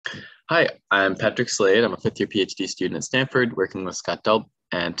Hi, I'm Patrick Slade. I'm a fifth-year PhD student at Stanford working with Scott Delp,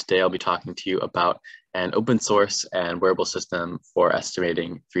 and today I'll be talking to you about an open source and wearable system for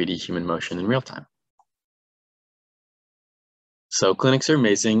estimating 3D human motion in real time. So clinics are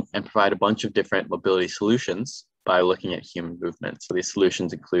amazing and provide a bunch of different mobility solutions by looking at human movement. So these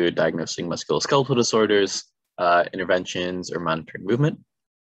solutions include diagnosing musculoskeletal disorders, interventions, or monitoring movement.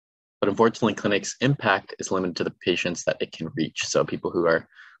 But unfortunately, clinics' impact is limited to the patients that it can reach. So people who are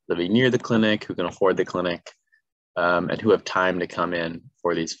living near the clinic, who can afford the clinic, and who have time to come in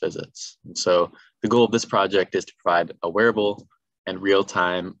for these visits. And so the goal of this project is to provide a wearable and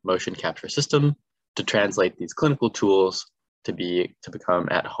real-time motion capture system to translate these clinical tools to become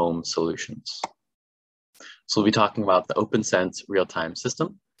at-home solutions. So we'll be talking about the OpenSense real-time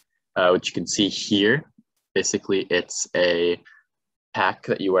system, which you can see here. Basically, it's a pack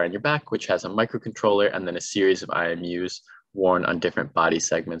that you wear on your back, which has a microcontroller and then a series of IMUs worn on different body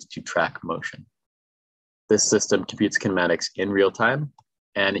segments to track motion. This system computes kinematics in real time,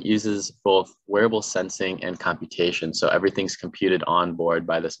 and it uses both wearable sensing and computation. So everything's computed on board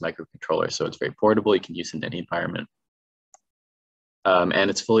by this microcontroller. So it's very portable. You can use it in any environment. And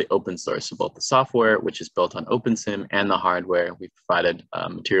it's fully open source. So both the software, which is built on OpenSim, and the hardware, we've provided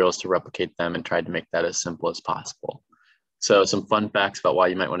materials to replicate them and tried to make that as simple as possible. So some fun facts about why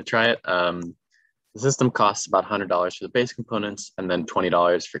you might want to try it. The system costs about $100 for the base components and then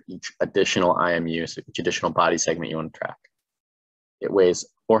 $20 for each additional IMU, so each additional body segment you want to track. It weighs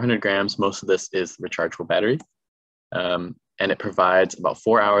 400 grams. Most of this is rechargeable battery. And it provides about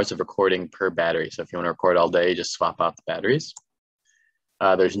 4 hours of recording per battery. So if you want to record all day, just swap out the batteries.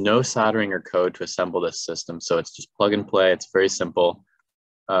 There's no soldering or code to assemble this system. So it's just plug and play. It's very simple.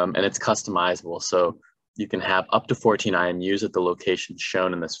 And it's customizable. So you can have up to 14 IMUs at the location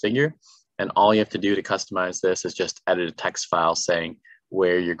shown in this figure. And all you have to do to customize this is just edit a text file saying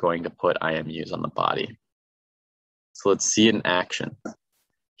where you're going to put IMUs on the body. So let's see it in action.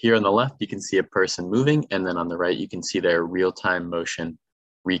 Here on the left, you can see a person moving, and then on the right, you can see their real-time motion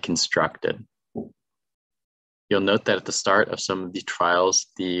reconstructed. You'll note that at the start of some of the trials,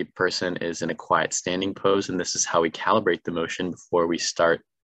 the person is in a quiet standing pose, and this is how we calibrate the motion before we start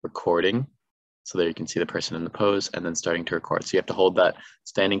recording. So there you can see the person in the pose and then starting to record. So you have to hold that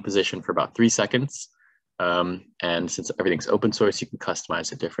standing position for about 3 seconds. And since everything's open source, you can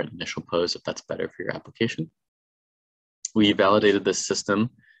customize a different initial pose if that's better for your application. We validated this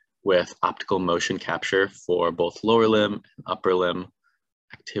system with optical motion capture for both lower limb and upper limb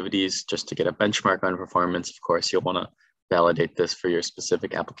activities just to get a benchmark on performance. Of course, you'll want to validate this for your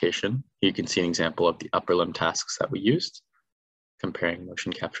specific application. You can see an example of the upper limb tasks that we used, comparing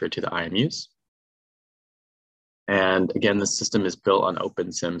motion capture to the IMUs. And again, this system is built on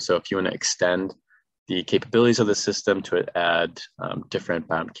OpenSim. So if you want to extend the capabilities of the system to add different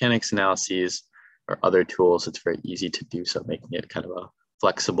biomechanics analyses or other tools, it's very easy to do so, making it kind of a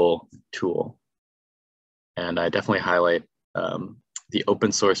flexible tool. And I definitely highlight the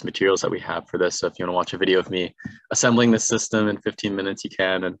open source materials that we have for this. So if you want to watch a video of me assembling this system in 15 minutes, you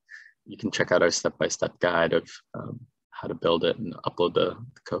can, and you can check out our step-by-step guide of how to build it and upload the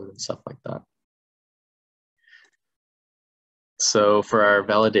code and stuff like that. So for our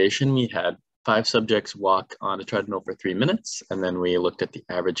validation, we had 5 subjects walk on a treadmill for 3 minutes, and then we looked at the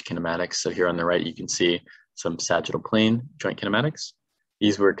average kinematics. So here on the right, you can see some sagittal plane joint kinematics.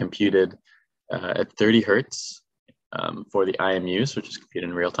 These were computed at 30 Hertz for the IMUs, which is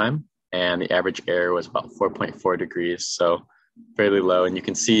computed in real time, and the average error was about 4.4 degrees, so fairly low. And you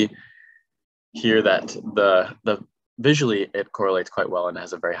can see here that the visually, it correlates quite well and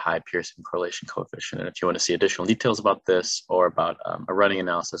has a very high Pearson correlation coefficient. And if you want to see additional details about this or about a running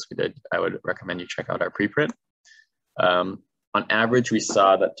analysis we did, I would recommend you check out our preprint. On average, we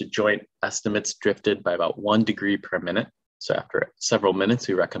saw that the joint estimates drifted by about 1 degree per minute. So after several minutes,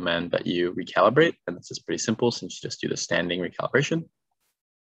 we recommend that you recalibrate. And this is pretty simple since you just do the standing recalibration.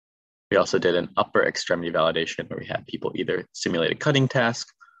 We also did an upper extremity validation where we had people either simulate a cutting task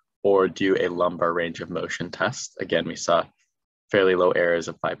or do a lumbar range of motion test. Again, we saw fairly low errors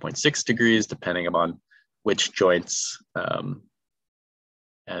of 5.6 degrees, depending upon which joints. And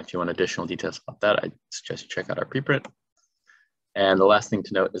if you want additional details about that, I suggest you check out our preprint. And the last thing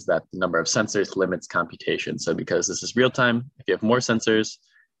to note is that the number of sensors limits computation. So because this is real time, if you have more sensors,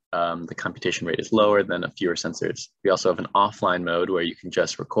 the computation rate is lower than fewer sensors. We also have an offline mode where you can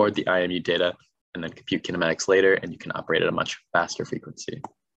just record the IMU data and then compute kinematics later, and you can operate at a much faster frequency.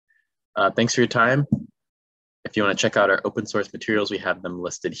 Thanks for your time. If you want to check out our open source materials, we have them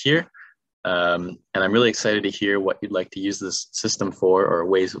listed here. And I'm really excited to hear what you'd like to use this system for or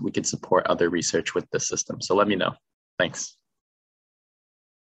ways that we could support other research with this system. So let me know. Thanks.